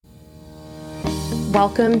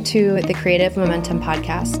Welcome to the Creative Momentum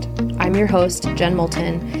Podcast. I'm your host, Jen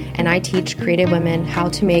Moulton, and I teach creative women how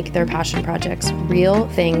to make their passion projects real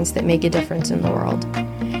things that make a difference in the world.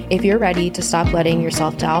 If you're ready to stop letting your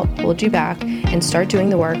self-doubt hold you back and start doing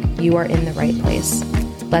the work, you are in the right place.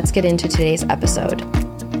 Let's get into today's episode.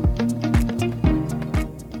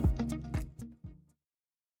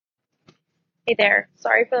 Hey there.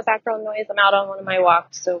 Sorry for the background noise. I'm out on one of my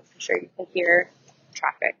walks, so I'm sure you can hear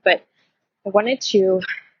traffic. But I wanted to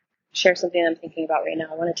share something I'm thinking about right now.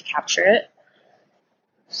 I wanted to capture it.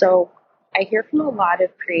 So I hear from a lot of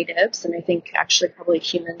creatives, and I think actually probably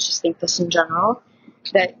humans just think this in general,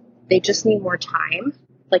 that they just need more time.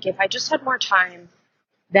 Like if I just had more time,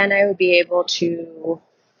 then I would be able to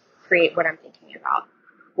create what I'm thinking about.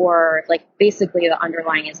 Or like basically the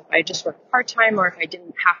underlying is if I just worked part-time or if I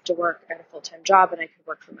didn't have to work at a full-time job and I could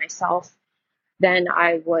work for myself, then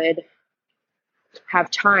I would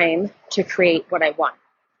have time to create what I want.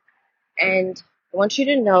 And I want you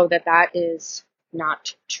to know that that is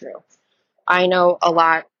not true. I know a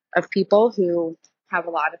lot of people who have a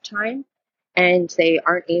lot of time and they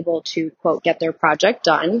aren't able to, quote, get their project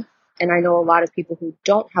done. And I know a lot of people who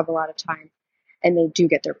don't have a lot of time and they do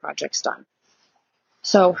get their projects done.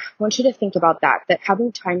 So I want you to think about that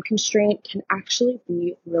having time constraint can actually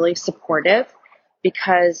be really supportive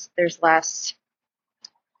because there's less,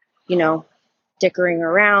 dickering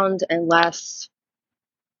around and less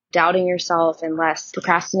doubting yourself and less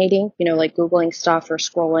procrastinating, like Googling stuff or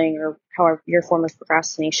scrolling or however your form of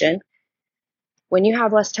procrastination. When you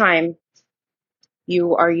have less time,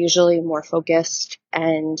 you are usually more focused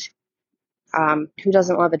and who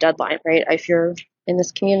doesn't love a deadline, right? If you're in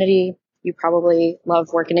this community, you probably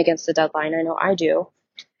love working against a deadline. I know I do.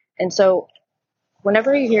 And so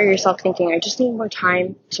whenever you hear yourself thinking, I just need more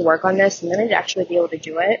time to work on this and then I'd actually be able to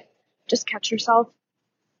do it, just catch yourself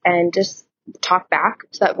and just talk back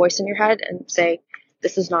to that voice in your head and say,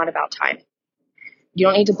 this is not about time. You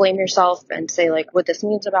don't need to blame yourself and say like what this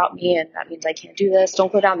means about me and that means I can't do this.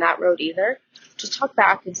 Don't go down that road either. Just talk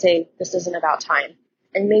back and say, this isn't about time.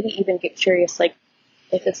 And maybe even get curious, like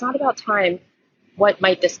if it's not about time, what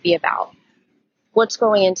might this be about? What's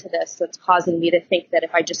going into this that's causing me to think that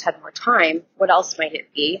if I just had more time, what else might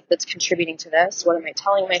it be that's contributing to this? What am I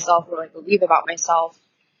telling myself? What do I believe about myself,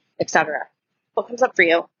 etc.? What comes up for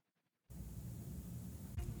you?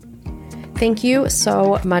 Thank you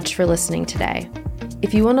so much for listening today.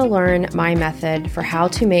 If you want to learn my method for how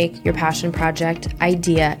to make your passion project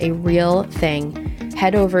idea a real thing,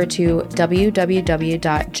 head over to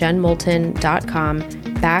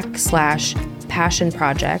www.jenmoulton.com/passion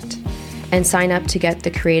project and sign up to get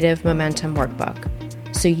the Creative Momentum Workbook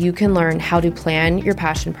so you can learn how to plan your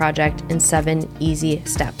passion project in 7 easy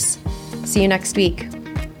steps. See you next week.